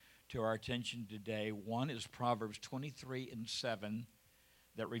to our attention today. One is Proverbs 23:7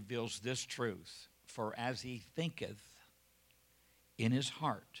 that reveals this truth. For as he thinketh in his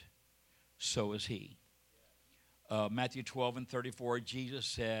heart, so is he. Matthew 12:34, Jesus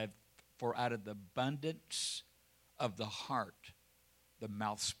said, for out of the abundance of the heart, the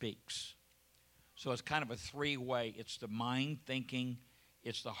mouth speaks. So it's kind of a three-way. It's the mind thinking,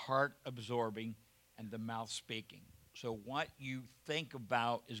 it's the heart absorbing, and the mouth speaking. So what you think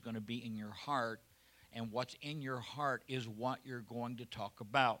about is going to be in your heart, and what's in your heart is what you're going to talk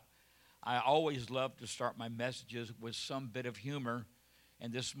about. I always love to start my messages with some bit of humor,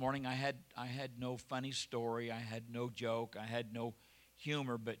 and this morning I had no funny story, I had no joke, I had no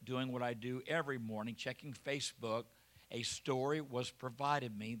humor, but doing what I do every morning, checking Facebook, a story was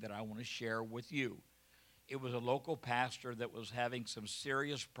provided me that I want to share with you. It was a local pastor that was having some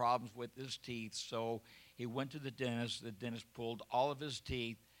serious problems with his teeth, so he went to the dentist. The dentist pulled all of his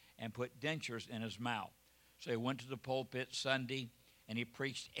teeth and put dentures in his mouth. So he went to the pulpit Sunday, and he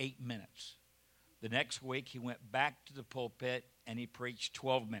preached 8 minutes. The next week, he went back to the pulpit, and he preached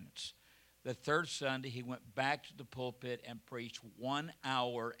 12 minutes. The third Sunday, he went back to the pulpit and preached 1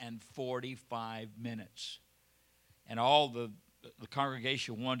 hour and 45 minutes. And all the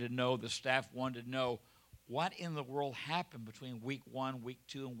congregation wanted to know, the staff wanted to know, what in the world happened between week 1, week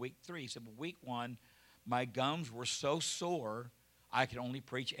 2, and week 3? He said, well, week 1, my gums were so sore, I could only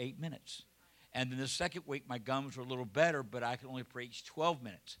preach 8 minutes. And then the second week, my gums were a little better, but I could only preach 12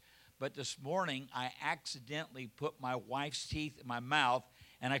 minutes. But this morning, I accidentally put my wife's teeth in my mouth,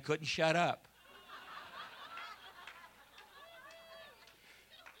 and I couldn't shut up.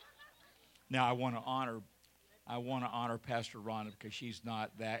 Now, I want to honor Pastor Rhonda because she's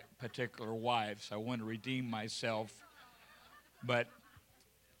not that particular wife, so I want to redeem myself. But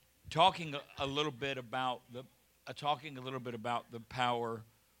talking a little bit about the power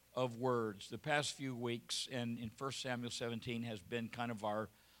of words. The past few weeks and in 1 Samuel 17 has been kind of our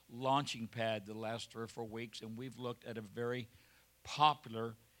launching pad the last 3 or 4 weeks, and we've looked at a very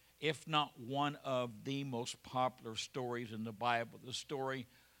popular, if not one of the most popular stories in the Bible. The story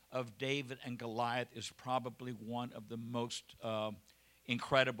of David and Goliath is probably one of the most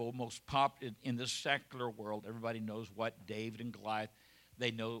incredible, most popular in the secular world. Everybody knows what David and Goliath,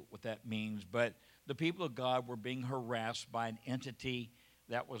 they know what that means. But the people of God were being harassed by an entity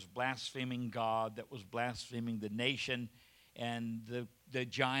that was blaspheming God, that was blaspheming the nation, and the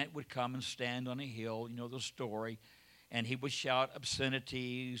giant would come and stand on a hill, you know the story, and he would shout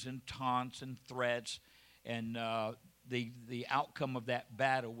obscenities and taunts and threats, and the outcome of that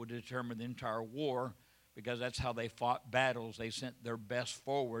battle would determine the entire war, because that's how they fought battles. They sent their best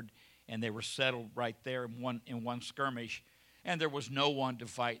forward, and they were settled right there in one skirmish. And there was no one to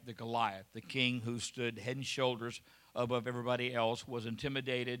fight the Goliath. The king, who stood head and shoulders above everybody else, was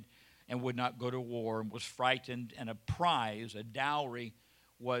intimidated and would not go to war and was frightened. And a prize, a dowry,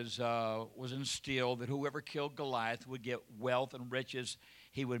 was instilled that whoever killed Goliath would get wealth and riches.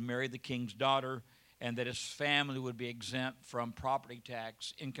 He would marry the king's daughter, and that his family would be exempt from property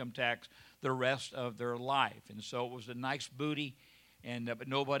tax, income tax, the rest of their life. And so it was a nice booty, but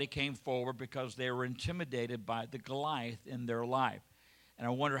nobody came forward because they were intimidated by the Goliath in their life. And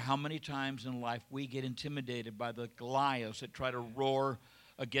I wonder how many times in life we get intimidated by the Goliaths that try to roar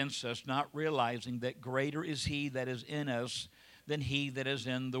against us, not realizing that greater is he that is in us than he that is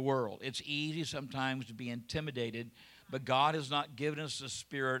in the world. It's easy sometimes to be intimidated, but God has not given us a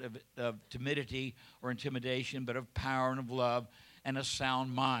spirit of timidity or intimidation, but of power and of love and a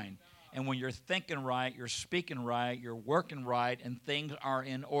sound mind. And when you're thinking right, you're speaking right, you're working right, and things are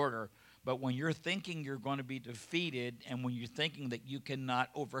in order. But when you're thinking you're going to be defeated, and when you're thinking that you cannot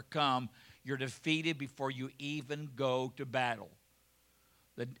overcome, you're defeated before you even go to battle.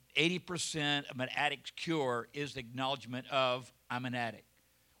 The 80% of an addict's cure is the acknowledgement of, I'm an addict.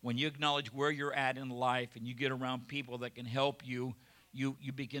 When you acknowledge where you're at in life and you get around people that can help you, you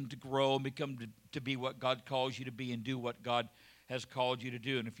begin to grow and become to be what God calls you to be and do what God has called you to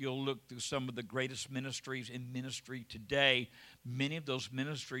do. And if you'll look through some of the greatest ministries in ministry today, many of those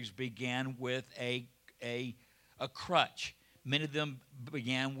ministries began with a crutch. Many of them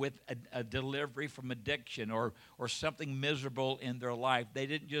began with a delivery from addiction or something miserable in their life. They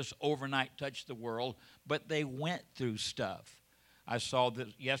didn't just overnight touch the world, but they went through stuff. I saw this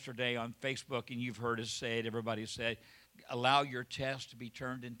yesterday on Facebook, and you've heard us say it, everybody said, allow your test to be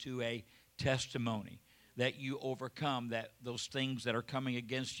turned into a testimony, that you overcome those things that are coming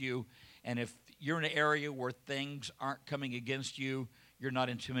against you. And if you're in an area where things aren't coming against you, you're not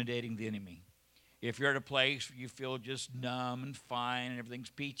intimidating the enemy. If you're at a place where you feel just numb and fine and everything's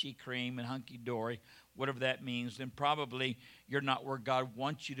peachy cream and hunky-dory, whatever that means, then probably you're not where God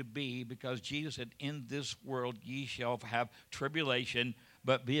wants you to be, because Jesus said, in this world ye shall have tribulation,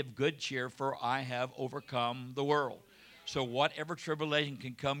 but be of good cheer, for I have overcome the world. So whatever tribulation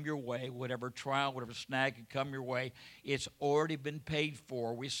can come your way, whatever trial, whatever snag can come your way, it's already been paid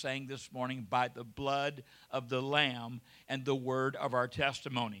for. We sang this morning, by the blood of the Lamb and the word of our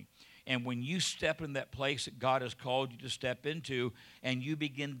testimony. And when you step in that place that God has called you to step into, and you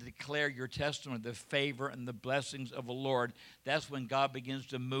begin to declare your testimony, the favor and the blessings of the Lord, that's when God begins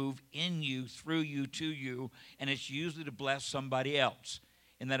to move in you, through you, to you, and it's usually to bless somebody else.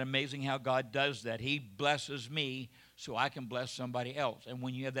 Isn't that amazing how God does that? He blesses me so I can bless somebody else. And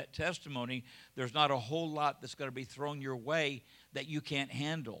when you have that testimony, there's not a whole lot that's going to be thrown your way that you can't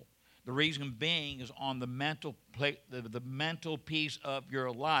handle. The reason being is on the mental piece of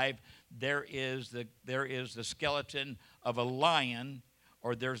your life, there is the skeleton of a lion,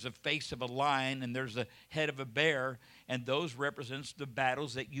 or there's the face of a lion, and there's the head of a bear, and those represents the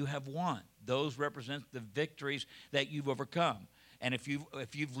battles that you have won. Those represent the victories that you've overcome. And if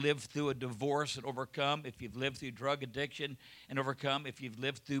you've lived through a divorce and overcome, if you've lived through drug addiction and overcome, if you've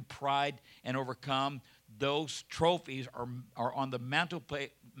lived through pride and overcome, those trophies are on the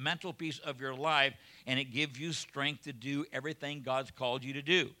mental piece of your life, and it gives you strength to do everything God's called you to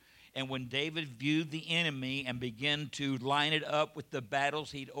do. And when David viewed the enemy and began to line it up with the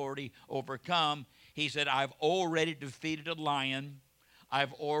battles he'd already overcome, he said, I've already defeated a lion,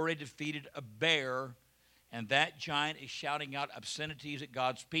 I've already defeated a bear, and that giant is shouting out obscenities at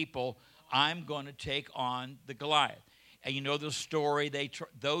God's people. I'm going to take on the Goliath. And you know the story.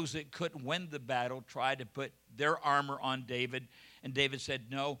 Those that couldn't win the battle tried to put their armor on David. And David said,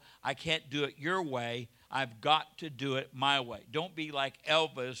 no, I can't do it your way. I've got to do it my way. Don't be like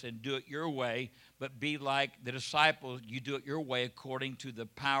Elvis and do it your way, but be like the disciples. You do it your way according to the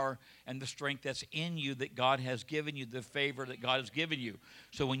power and the strength that's in you, that God has given you, the favor that God has given you.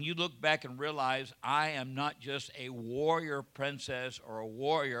 So when you look back and realize, I am not just a warrior princess or a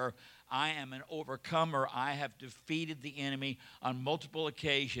warrior, I am an overcomer. I have defeated the enemy on multiple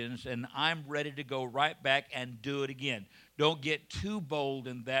occasions, and I'm ready to go right back and do it again. Don't get too bold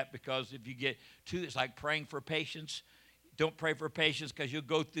in that, because if you get too, it's like praying for patience. Don't pray for patience, because you'll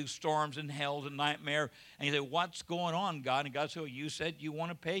go through storms and hells and nightmare, and you say, what's going on, God? And God said, well, you said you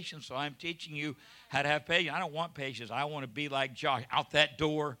wanted patience, so I'm teaching you how to have patience. I don't want patience. I want to be like Josh, out that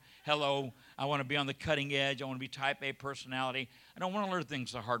door. Hello. I want to be on the cutting edge. I want to be type A personality. I don't want to learn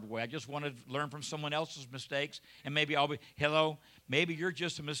things the hard way. I just want to learn from someone else's mistakes, and maybe I'll be, hello, maybe you're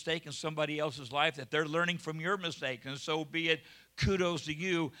just a mistake in somebody else's life that they're learning from your mistakes, and so be it. Kudos to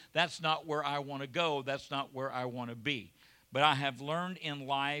you. That's not where I want to go. That's not where I want to be. But I have learned in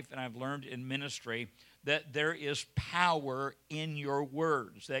life, and I've learned in ministry, that there is power in your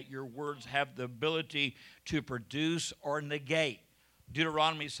words, that your words have the ability to produce or negate.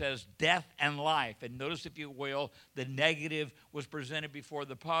 Deuteronomy says death and life. And notice, if you will, the negative was presented before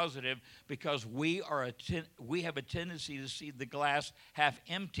the positive, because we have a tendency to see the glass half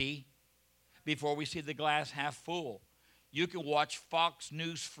empty before we see the glass half full. You can watch Fox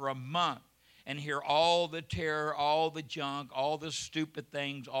News for a month and hear all the terror, all the junk, all the stupid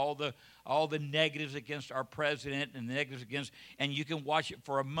things, all the negatives against our president and the negatives against, and you can watch it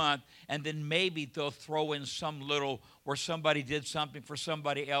for a month, and then maybe they'll throw in some little where somebody did something for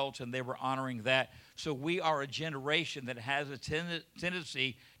somebody else and they were honoring that. So we are a generation that has a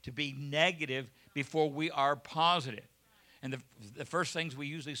tendency to be negative before we are positive. And the first things we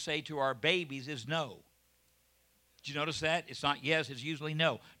usually say to our babies is no. Did you notice that? It's not yes, it's usually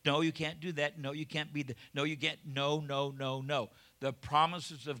no. No, you can't do that. No, you can't be the. No, you can't. No, no, no, no. The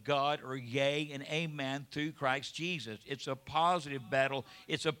promises of God are yea and amen through Christ Jesus. It's a positive battle.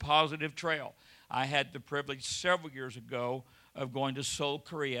 It's a positive trail. I had the privilege several years ago of going to Seoul,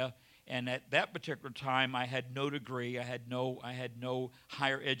 Korea, and at that particular time, I had no degree. I had no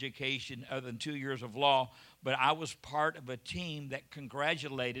higher education other than 2 years of law. But I was part of a team that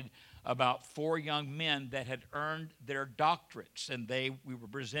congratulated about 4 young men that had earned their doctorates, and we were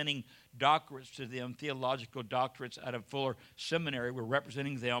presenting doctorates to them, theological doctorates out of Fuller Seminary. We're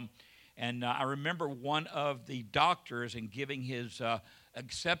representing them, and I remember one of the doctors, in giving his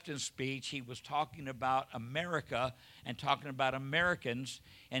acceptance speech, he was talking about America and talking about Americans,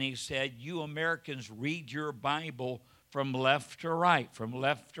 and he said, you Americans read your Bible from left to right,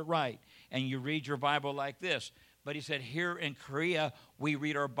 and you read your Bible like this. But he said, here in Korea, we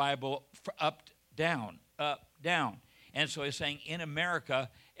read our Bible up, down. And so he's saying, in America,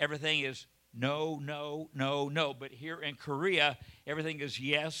 everything is no, no, no, no. But here in Korea, everything is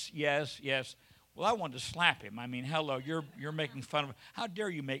yes, yes, yes. Well, I wanted to slap him. I mean, hello, you're making fun of. How dare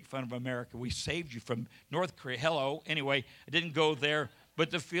you make fun of America? We saved you from North Korea. Hello. Anyway, I didn't go there,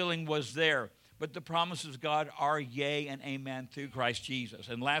 but the feeling was there. But the promises of God are yea and amen through Christ Jesus.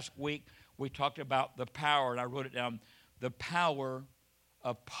 And last week we talked about the power, and I wrote it down, the power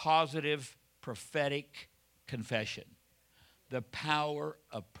of positive prophetic confession. The power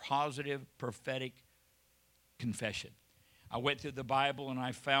of positive prophetic confession. I went through the Bible and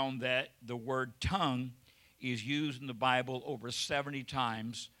I found that the word tongue is used in the Bible over 70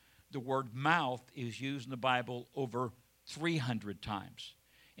 times. The word mouth is used in the Bible over 300 times.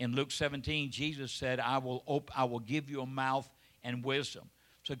 In Luke 17, Jesus said, I will give you a mouth and wisdom.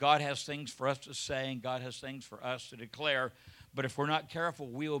 So God has things for us to say and God has things for us to declare. But if we're not careful,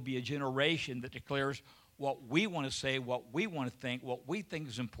 we will be a generation that declares what we want to say, what we want to think, what we think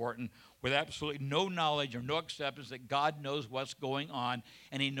is important, with absolutely no knowledge or no acceptance that God knows what's going on,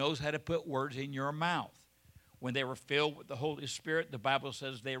 and he knows how to put words in your mouth. When they were filled with the Holy Spirit, the Bible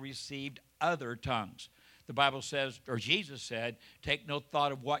says they received other tongues. The Bible says, or Jesus said, take no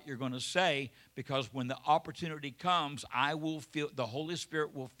thought of what you're going to say, because when the opportunity comes, the Holy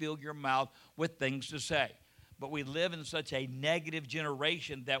Spirit will fill your mouth with things to say. But we live in such a negative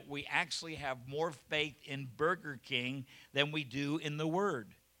generation that we actually have more faith in Burger King than we do in the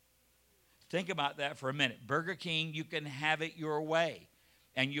Word. Think about that for a minute. Burger King, you can have it your way.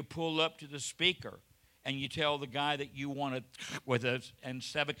 And you pull up to the speaker and you tell the guy that you want it with a and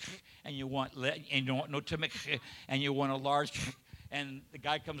seven and you want no timid and you want a large, and the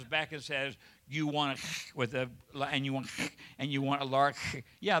guy comes back and says you want it with a and you want a large.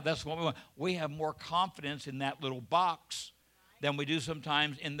 Yeah, that's what we want. We have more confidence in that little box than we do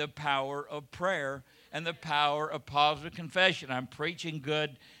sometimes in the power of prayer and the power of positive confession. I'm preaching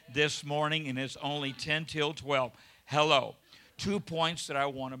good this morning, and it's only 10 till 12. Hello. 2 points that I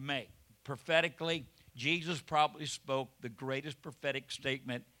want to make. Prophetically, Jesus probably spoke the greatest prophetic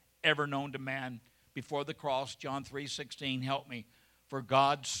statement ever known to man before the cross. John 3:16, help me. For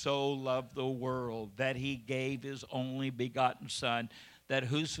God so loved the world that he gave his only begotten Son, that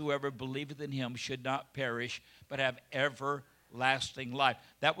whosoever believeth in him should not perish, but have everlasting life.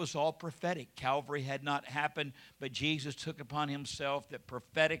 That was all prophetic. Calvary had not happened, but Jesus took upon himself that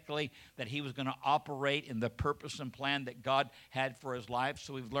prophetically that he was going to operate in the purpose and plan that God had for his life.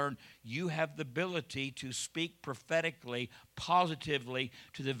 So we've learned you have the ability to speak prophetically, positively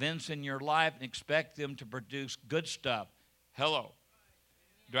to the events in your life and expect them to produce good stuff. Hello.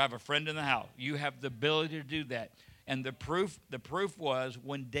 Do I have a friend in the house? You have the ability to do that. And the proof was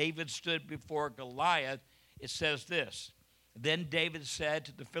when David stood before Goliath, it says this. Then David said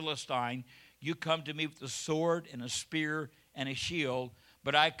to the Philistine, you come to me with a sword and a spear and a shield,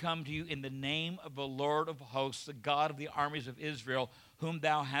 but I come to you in the name of the Lord of hosts, the God of the armies of Israel, whom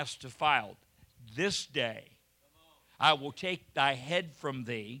thou hast defiled. This day I will take thy head from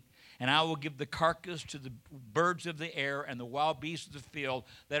thee, and I will give the carcass to the birds of the air and the wild beasts of the field,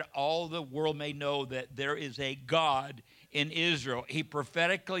 that all the world may know that there is a God in Israel. He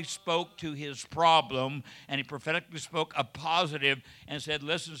prophetically spoke to his problem, and he prophetically spoke a positive and said,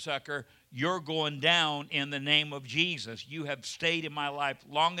 listen, sucker, you're going down in the name of Jesus. You have stayed in my life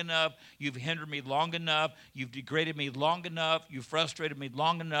long enough. You've hindered me long enough. You've degraded me long enough. You've frustrated me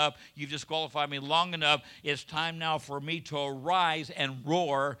long enough. You've disqualified me long enough. It's time now for me to arise and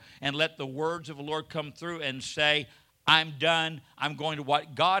roar and let the words of the Lord come through and say, I'm done. I'm going to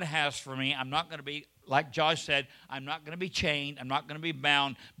what God has for me. I'm not going to be, like Josh said, I'm not going to be chained. I'm not going to be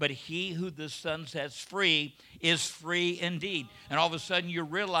bound. But he who the Son sets free is free indeed. And all of a sudden you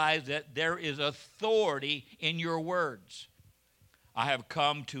realize that there is authority in your words. I have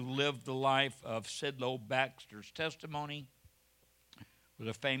come to live the life of Sidlow Baxter's testimony. He was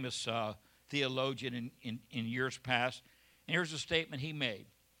a famous theologian in years past. And here's a statement he made.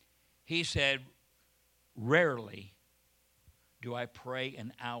 He said, rarely do I pray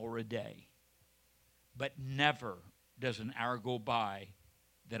an hour a day, but never does an hour go by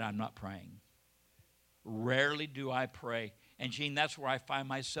that I'm not praying. Rarely do I pray. And Gene, that's where I find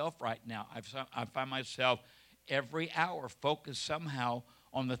myself right now. I find myself every hour focused somehow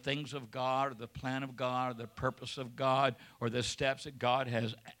on the things of God or the plan of God or the purpose of God or the steps that God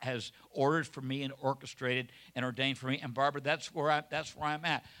has ordered for me and orchestrated and ordained for me. And Barbara, that's where I'm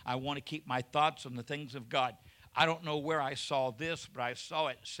at. I want to keep my thoughts on the things of God. I don't know where I saw this, but I saw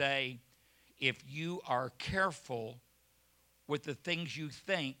it say, if you are careful with the things you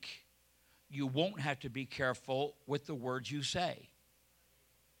think, you won't have to be careful with the words you say.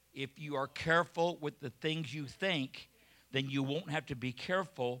 If you are careful with the things you think, then you won't have to be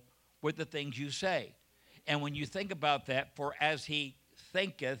careful with the things you say. And when you think about that, for as he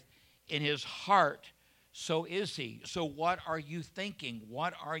thinketh in his heart, so is he. So what are you thinking?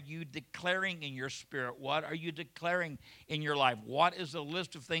 What are you declaring in your spirit? What are you declaring in your life? What is the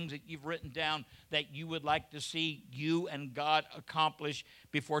list of things that you've written down that you would like to see you and God accomplish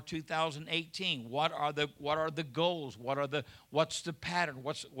before 2018? What are the goals? What's the pattern?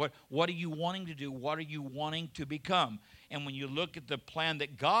 What are you wanting to do? What are you wanting to become? And when you look at the plan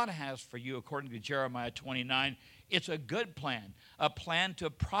that God has for you, according to Jeremiah 29, it's a good plan, a plan to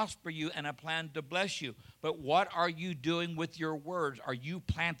prosper you and a plan to bless you. But what are you doing with your words? Are you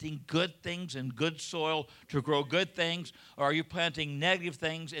planting good things in good soil to grow good things? Or are you planting negative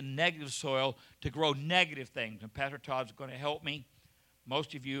things in negative soil to grow negative things? And Pastor Todd's going to help me.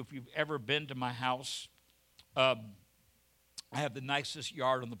 Most of you, if you've ever been to my house, I have the nicest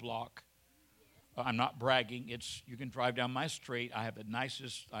yard on the block. I'm not bragging. You can drive down my street. I have the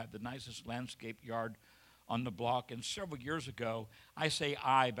nicest landscape yard on the block. And several years ago, I say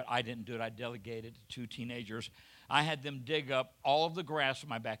but I didn't do it. I delegated to 2 teenagers. I had them dig up all of the grass in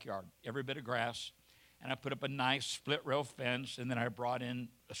my backyard, every bit of grass, and I put up a nice split rail fence, and then I brought in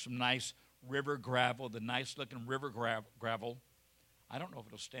some nice river gravel, the nice looking river gravel. I don't know if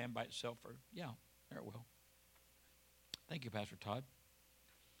it'll stand by itself or, yeah, there it will. Thank you, Pastor Todd.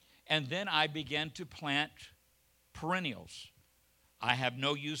 And then I began to plant perennials. I have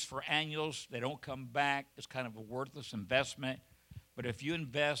no use for annuals. They don't come back. It's kind of a worthless investment. But if you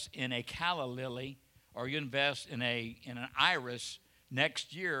invest in a calla lily or you invest in an iris,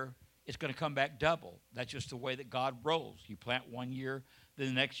 next year it's going to come back double. That's just the way that God rolls. You plant one year, then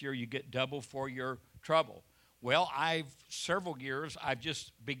the next year you get double for your trouble. Well, several years I've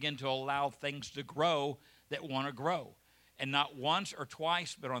just begun to allow things to grow that want to grow. And not once or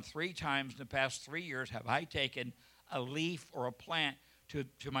twice, but on 3 times in the past 3 years have I taken a leaf or a plant to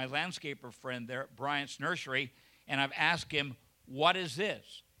my landscaper friend there at Bryant's Nursery, and I've asked him, what is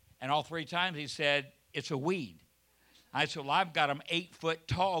this? And all 3 times he said, it's a weed. I said, well, I've got them 8 foot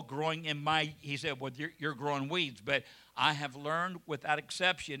tall growing he said, well, you're growing weeds. But I have learned without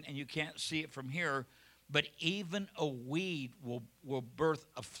exception, and you can't see it from here, but even a weed will birth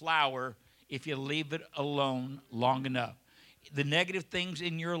a flower if you leave it alone long enough. The negative things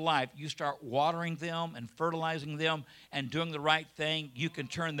in your life, you start watering them and fertilizing them and doing the right thing, you can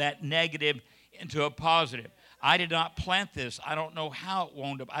turn that negative into a positive. I did not plant this. I don't know how it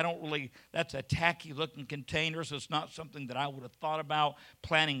wound up. That's a tacky looking container, so it's not something that I would have thought about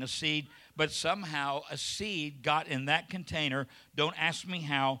planting a seed. But somehow a seed got in that container. Don't ask me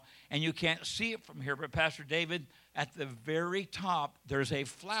how, and you can't see it from here. But Pastor David, at the very top, there's a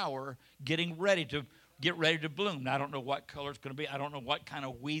flower getting ready to bloom. Now, I don't know what color it's going to be. I don't know what kind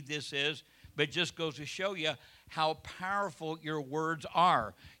of weed this is, but it just goes to show you how powerful your words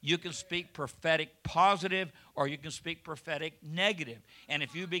are. You can speak prophetic positive or you can speak prophetic negative. And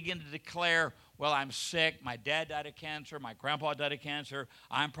if you begin to declare, well, I'm sick, my dad died of cancer, my grandpa died of cancer,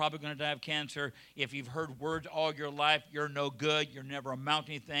 I'm probably going to die of cancer. If you've heard words all your life, you're no good, you're never amount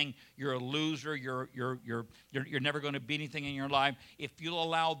to anything, you're a loser, you're never going to be anything in your life. If you'll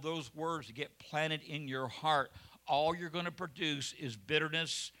allow those words to get planted in your heart, all you're going to produce is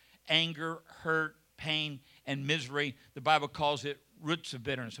bitterness, anger, hurt, pain, and misery. The Bible calls it roots of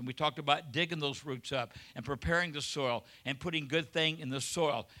bitterness. And we talked about digging those roots up and preparing the soil and putting good thing in the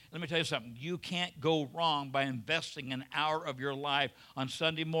soil. Let me tell you something. You can't go wrong by investing an hour of your life on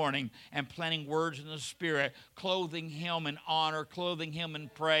Sunday morning and planting words in the Spirit, clothing Him in honor, clothing Him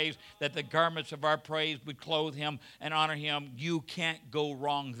in praise, that the garments of our praise would clothe Him and honor Him. You can't go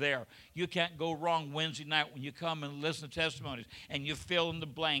wrong there. You can't go wrong Wednesday night when you come and listen to testimonies and you fill in the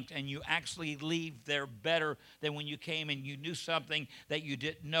blanks and you actually leave there better than when you came in. You knew something that you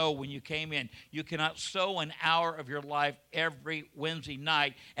didn't know when you came in. You cannot sow an hour of your life every Wednesday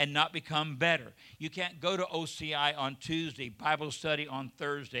night and not become better. You can't go to OCI on Tuesday, Bible study on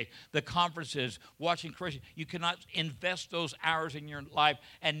Thursday, the conferences, watching Christians. You cannot invest those hours in your life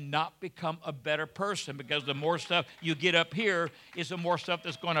and not become a better person, because the more stuff you get up here is the more stuff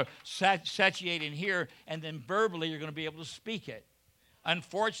that's going to saturate in here, and then verbally you're going to be able to speak it.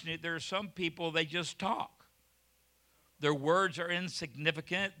 Unfortunately, there are some people, they just talk. Their words are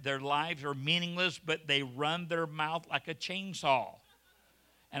insignificant. Their lives are meaningless, but they run their mouth like a chainsaw.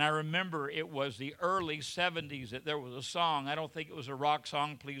 And I remember it was the early 70s that there was a song. I don't think it was a rock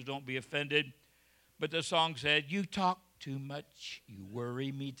song. Please don't be offended. But the song said, "You talk too much. You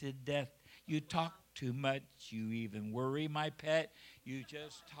worry me to death. You talk too much. You even worry my pet. You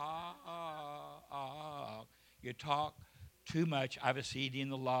just talk. You talk too much." I have a CD in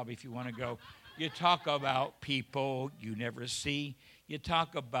the lobby if you want to go. You talk about people you never see. You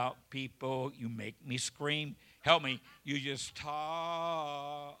talk about people, you make me scream. Help me. You just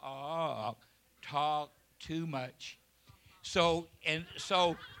talk too much. So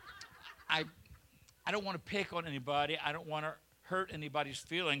I I don't want to pick on anybody. I don't want to hurt anybody's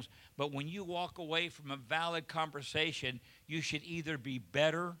feelings. But when you walk away from a valid conversation, you should either be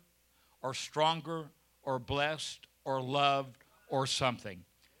better or stronger or blessed or loved or something.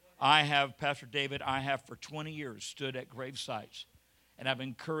 Pastor David, I have for 20 years stood at grave sites. And I've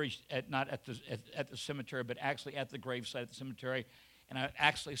encouraged, not at the cemetery, but actually at the gravesite at the cemetery. And I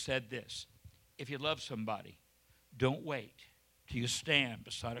actually said this: if you love somebody, don't wait till you stand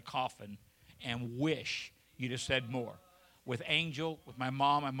beside a coffin and wish you'd have said more. With Angel, with my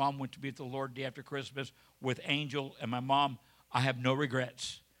mom went to be with the Lord the day after Christmas. With Angel and my mom, I have no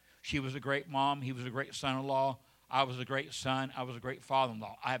regrets. She was a great mom. He was a great son-in-law. I was a great son. I was a great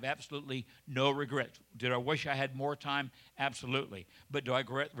father-in-law. I have absolutely no regrets. Did I wish I had more time? Absolutely. But do I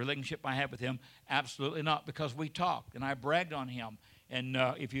regret the relationship I had with him? Absolutely not, because we talked, and I bragged on him. And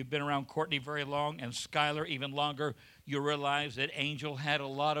if you've been around Courtney very long and Skylar even longer, you realize that Angel had a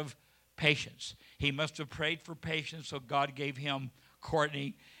lot of patience. He must have prayed for patience, so God gave him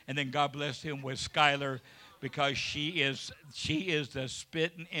Courtney, and then God blessed him with Skylar, because she is the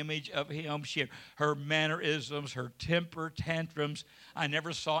spitting image of him. Her mannerisms, her temper tantrums. I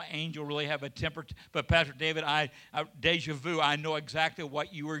never saw Angel really have a temper. But Pastor David, deja vu, I know exactly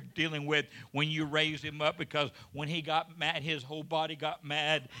what you were dealing with when you raised him up, because when he got mad, his whole body got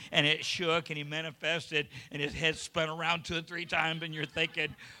mad, and it shook, and he manifested, and his head spun around 2 or 3 times, and you're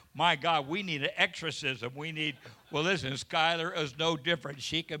thinking, my God, we need an exorcism. Well, listen, Skylar is no different.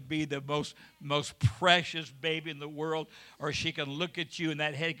 She can be the most precious baby in the world, or she can look at you and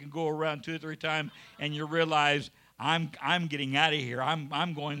that head can go around 2 or 3 times, and you realize, I'm getting out of here.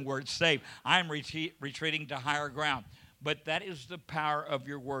 I'm going where it's safe. I'm retreating to higher ground. But that is the power of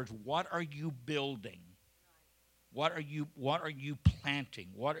your words. What are you building? What are you planting?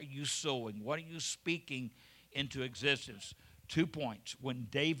 What are you sowing? What are you speaking into existence? 2 points. When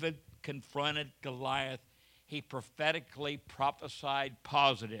David confronted Goliath, he prophetically prophesied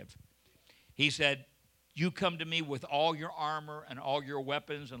positive. He said, you come to me with all your armor and all your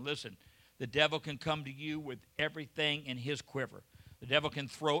weapons, and listen, the devil can come to you with everything in his quiver. The devil can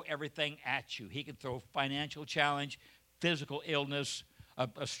throw everything at you. He can throw financial challenge, physical illness,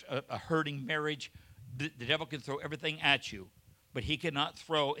 a hurting marriage. The devil can throw everything at you, but he cannot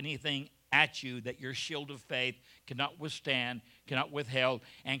throw anything at you that your shield of faith cannot withstand, cannot withhold,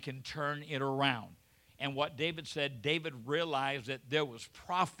 and can turn it around. And what David said, David realized that there was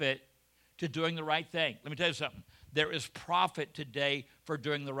profit to doing the right thing. Let me tell you something. There is profit today for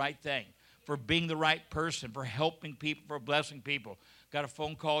doing the right thing, for being the right person, for helping people, for blessing people. Got a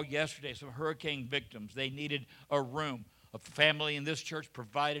phone call yesterday, some hurricane victims. They needed a room. A family in this church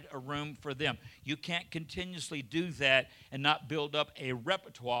provided a room for them. You can't continuously do that and not build up a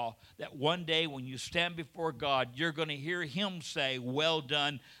repertoire that one day when you stand before God, you're going to hear him say, well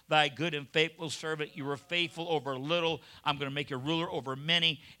done, thy good and faithful servant. You were faithful over little. I'm going to make you ruler over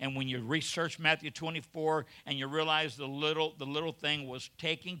many. And when you research Matthew 24 and you realize the little thing was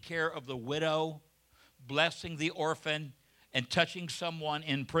taking care of the widow, blessing the orphan, and touching someone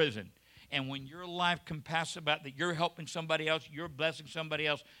in prison. And when your life can pass about that, you're helping somebody else, you're blessing somebody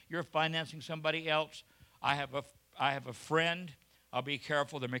else, you're financing somebody else. I have a friend. I'll be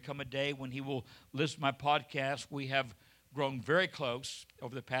careful. There may come a day when he will listen to my podcast. We have grown very close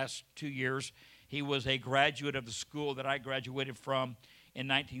over the past 2 years. He was a graduate of the school that I graduated from in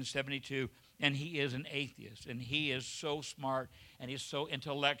 1972, and he is an atheist, and he is so smart, and he's so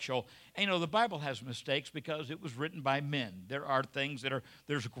intellectual. And, the Bible has mistakes because it was written by men. There are things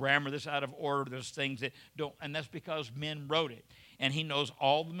there's grammar that's out of order, there's things that don't, and that's because men wrote it. And he knows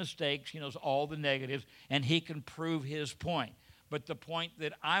all the mistakes, he knows all the negatives, and he can prove his point. But the point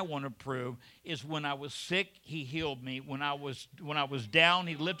that I want to prove is when I was sick, he healed me. When I was down,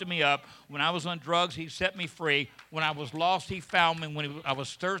 he lifted me up. When I was on drugs, he set me free. When I was lost, he found me. When I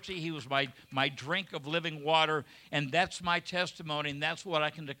was thirsty, he was my drink of living water. And that's my testimony, and that's what I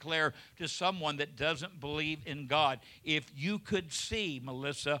can declare to someone that doesn't believe in God. If you could see,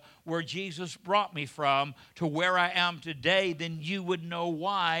 Melissa, where Jesus brought me from to where I am today, then you would know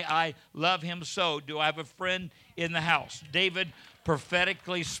why I love him so. Do I have a friend in the house? David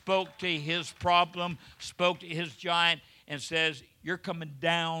prophetically spoke to his problem, spoke to his giant, and says, you're coming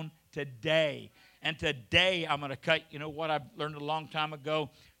down today. And today I'm going to cut. You know what I've learned a long time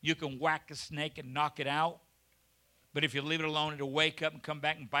ago? You can whack a snake and knock it out. But if you leave it alone, it'll wake up and come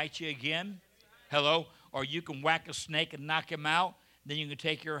back and bite you again. Hello? Or you can whack a snake and knock him out. Then you can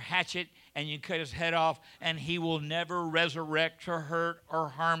take your hatchet and you cut his head off, and he will never resurrect to hurt or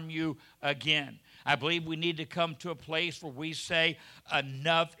harm you again. I believe we need to come to a place where we say,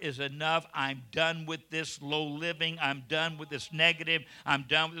 enough is enough. I'm done with this low living. I'm done with this negative. I'm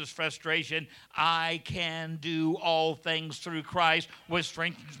done with this frustration. I can do all things through Christ, which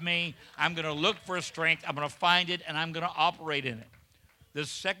strengthens me. I'm going to look for a strength. I'm going to find it, and I'm going to operate in it. The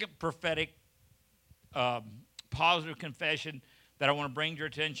second prophetic positive confession that I want to bring to your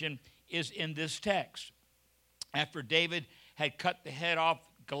attention is in this text. After David had cut the head off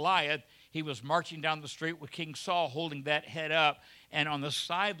Goliath, he was marching down the street with King Saul holding that head up. And on the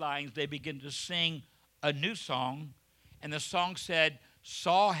sidelines, they began to sing a new song. And the song said,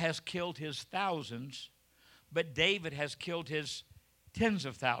 Saul has killed his thousands, but David has killed his tens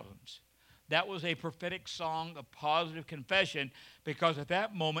of thousands. That was a prophetic song, a positive confession, because at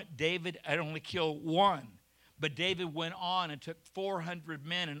that moment, David had only killed one. But David went on and took 400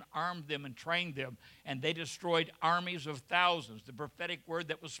 men and armed them and trained them, and they destroyed armies of thousands. The prophetic word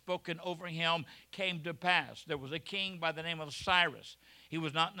that was spoken over him came to pass. There was a king by the name of Cyrus. He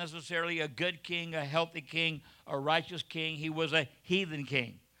was not necessarily a good king, a healthy king, a righteous king. He was a heathen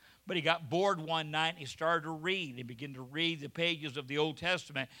king. But he got bored one night and he started to read. He began to read the pages of the Old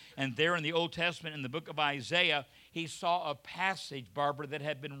Testament. And there in the Old Testament, in the book of Isaiah, he saw a passage, Barbara, that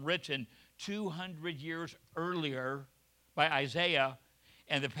had been written 200 years earlier by Isaiah,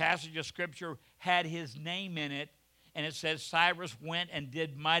 and the passage of Scripture had his name in it, and it says Cyrus went and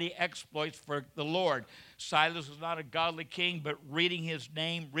did mighty exploits for the Lord. Cyrus was not a godly king, but reading his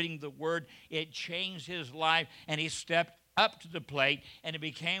name, reading the word, it changed his life, and he stepped up to the plate, and it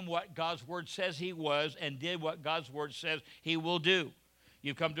became what God's word says he was and did what God's word says he will do.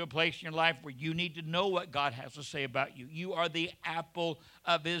 You've come to a place in your life where you need to know what God has to say about you. You are the apple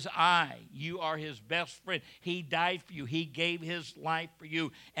of his eye. You are his best friend. He died for you. He gave his life for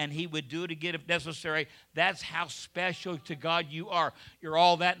you, and he would do it again if necessary. That's how special to God you are. You're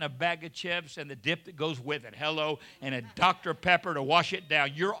all that in a bag of chips and the dip that goes with it. Hello, and a Dr. Pepper to wash it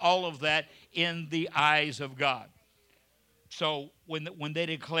down. You're all of that in the eyes of God. So when they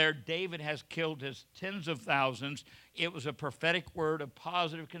declared David has killed his tens of thousands, it was a prophetic word, a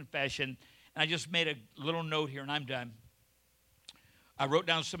positive confession. And I just made a little note here, and I'm done. I wrote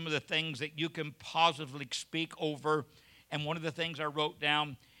down some of the things that you can positively speak over. And one of the things I wrote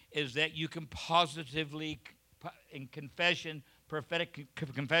down is that you can positively, in confession, prophetic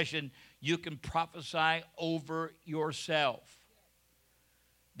confession, you can prophesy over yourself.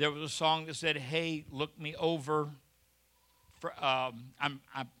 There was a song that said, hey, look me over. I'm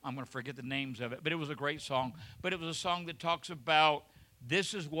going to forget the names of it, but it was a great song. But it was a song that talks about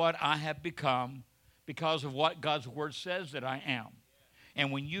this is what I have become because of what God's word says that I am.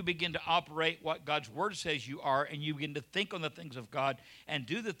 And when you begin to operate what God's word says you are, and you begin to think on the things of God and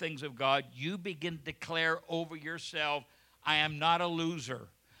do the things of God, you begin to declare over yourself, I am not a loser.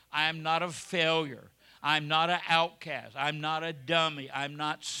 I am not a failure. I'm not an outcast. I'm not a dummy. I'm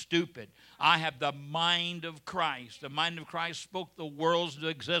not stupid. I have the mind of Christ. The mind of Christ spoke the worlds into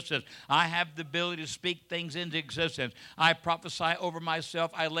existence. I have the ability to speak things into existence. I prophesy over myself.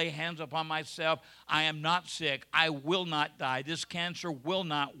 I lay hands upon myself. I am not sick. I will not die. This cancer will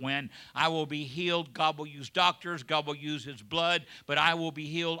not win. I will be healed. God will use doctors. God will use his blood, but I will be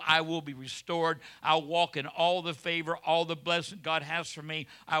healed. I will be restored. I'll walk in all the favor, all the blessing God has for me.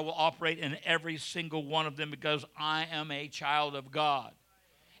 I will operate in every single one of them because I am a child of God.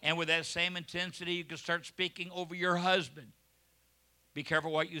 And with that same intensity, you can start speaking over your husband. Be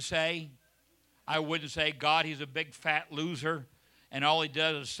careful what you say. I wouldn't say, God, he's a big fat loser, and all he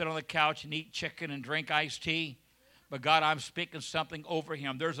does is sit on the couch and eat chicken and drink iced tea. But God, I'm speaking something over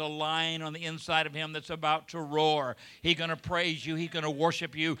him. There's a lion on the inside of him that's about to roar. He's going to praise you. He's going to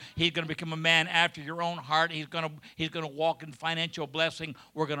worship you. He's going to become a man after your own heart. He's going to walk in financial blessing.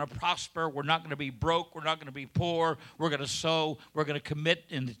 We're going to prosper. We're not going to be broke. We're not going to be poor. We're going to sow. We're going to commit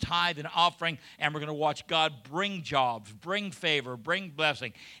in the tithe and offering, and we're going to watch God bring jobs, bring favor, bring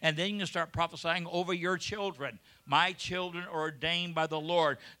blessing. And then you can start prophesying over your children. My children are ordained by the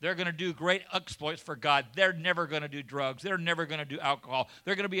Lord. They're going to do great exploits for God. They're never going to do drugs. They're never going to do alcohol.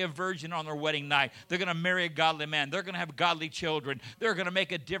 They're going to be a virgin on their wedding night. They're going to marry a godly man. They're going to have godly children. They're going to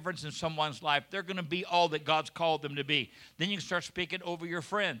make a difference in someone's life. They're going to be all that God's called them to be. Then you can start speaking over your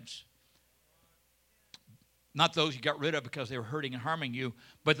friends. Not those you got rid of because they were hurting and harming you,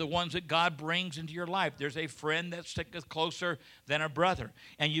 but the ones that God brings into your life. There's a friend that sticketh closer than a brother.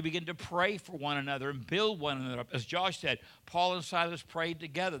 And you begin to pray for one another and build one another up. As Josh said, Paul and Silas prayed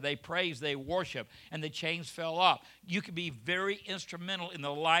together. They praised, they worshiped, and the chains fell off. You can be very instrumental in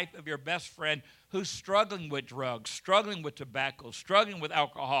the life of your best friend who's struggling with drugs, struggling with tobacco, struggling with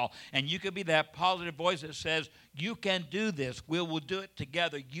alcohol. And you could be that positive voice that says, you can do this. We will do it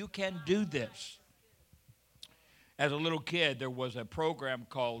together. You can do this. As a little kid, there was a program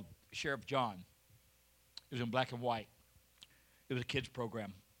called Sheriff John. It was in black and white. It was a kids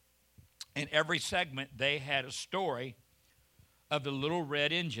program. And every segment, they had a story of the little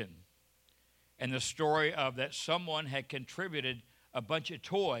red engine. And the story of that someone had contributed a bunch of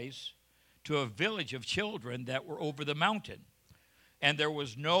toys to a village of children that were over the mountain. And there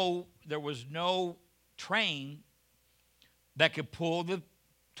was no train that could pull the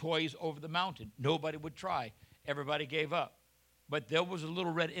toys over the mountain. Nobody would try. Everybody gave up. But there was a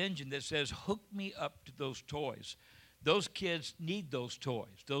little red engine that says, hook me up to those toys. Those kids need those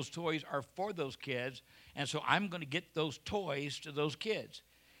toys. Those toys are for those kids. And so I'm going to get those toys to those kids.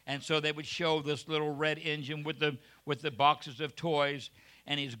 And so they would show this little red engine with the boxes of toys.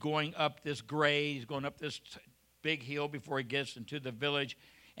 And he's going up this grade. He's going up this big hill before he gets into the village.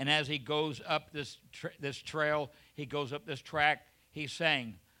 And as he goes up this trail, he goes up this track, he's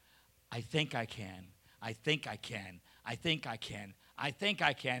saying, I think I can. I think I can. I think I can. I think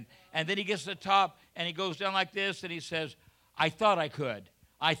I can. And then he gets to the top and he goes down like this and he says, I thought I could.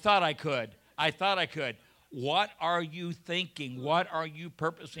 I thought I could. I thought I could. What are you thinking? What are you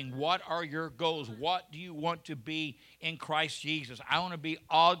purposing? What are your goals? What do you want to be in Christ Jesus? I want to be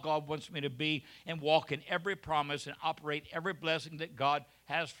all God wants me to be and walk in every promise and operate every blessing that God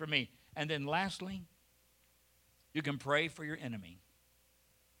has for me. And then lastly, you can pray for your enemy.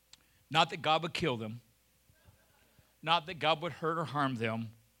 Not that God would kill them. Not that God would hurt or harm them,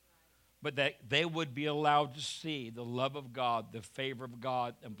 but that they would be allowed to see the love of God, the favor of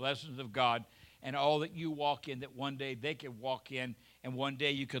God, and blessings of God, and all that you walk in, that one day they could walk in, and one day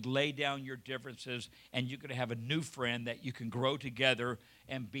you could lay down your differences, and you could have a new friend that you can grow together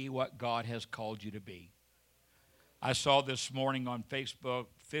and be what God has called you to be. I saw this morning on Facebook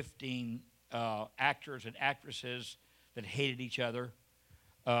 15 actors and actresses that hated each other.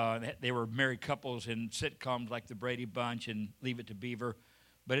 They were married couples in sitcoms like The Brady Bunch and Leave It to Beaver.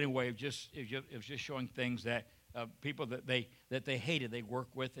 But anyway, it was just showing things that people that they hated, they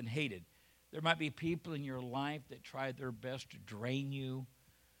worked with and hated. There might be people in your life that try their best to drain you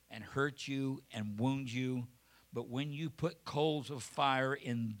and hurt you and wound you. But when you put coals of fire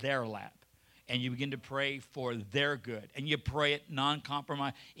in their lap and you begin to pray for their good and you pray it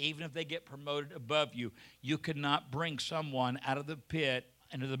non-compromise, even if they get promoted above you, you cannot bring someone out of the pit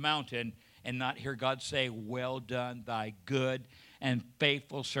into the mountain and not hear God say, well done, thy good and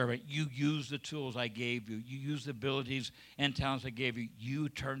faithful servant. You use the tools I gave you. You use the abilities and talents I gave you. You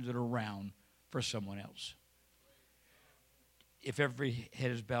turned it around for someone else. If every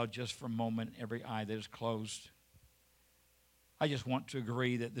head is bowed just for a moment, every eye that is closed, I just want to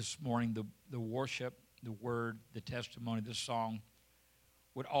agree that this morning the worship, the word, the testimony, the song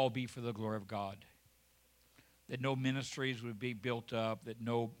would all be for the glory of God. That no ministries would be built up, that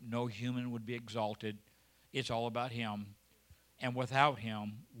no human would be exalted. It's all about him. And without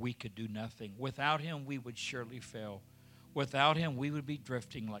him, we could do nothing. Without him, we would surely fail. Without him, we would be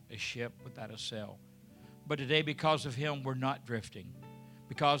drifting like a ship without a sail. But today, because of him, we're not drifting.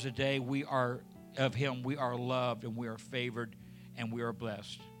 Because today we are of him, we are loved and we are favored and we are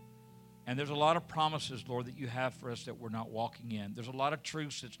blessed. And there's a lot of promises, Lord, that you have for us that we're not walking in. There's a lot of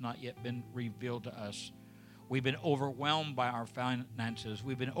truths that's not yet been revealed to us. We've been overwhelmed by our finances.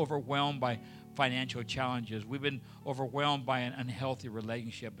 We've been overwhelmed by financial challenges. We've been overwhelmed by an unhealthy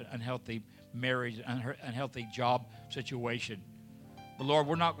relationship, an unhealthy marriage, an unhealthy job situation. But Lord,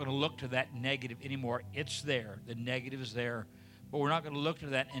 we're not going to look to that negative anymore. It's there. The negative is there. But we're not going to look to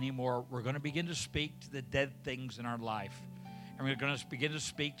that anymore. We're going to begin to speak to the dead things in our life. And we're going to begin to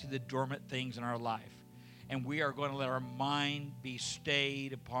speak to the dormant things in our life. And we are going to let our mind be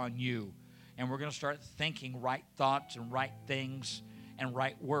stayed upon you. And we're going to start thinking right thoughts and right things and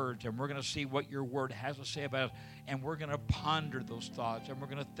right words. And we're going to see what your word has to say about us. And we're going to ponder those thoughts. And we're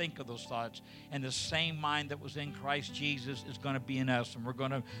going to think of those thoughts. And the same mind that was in Christ Jesus is going to be in us. And we're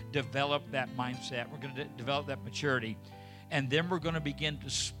going to develop that mindset. We're going to develop that maturity. And then we're going to begin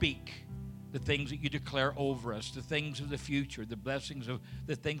to speak the things that you declare over us, the things of the future, the blessings of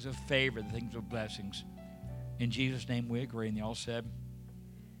the things of favor, the things of blessings. In Jesus' name we agree. And they all said,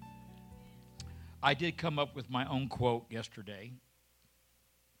 I did come up with my own quote yesterday.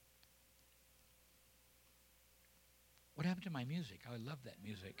 What happened to my music? I love that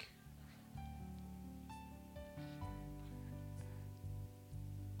music.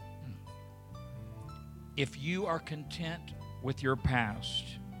 If you are content with your past,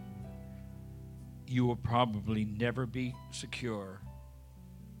 you will probably never be secure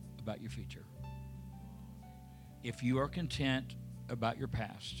about your future. If you are content about your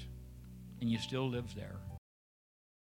past and you still live there,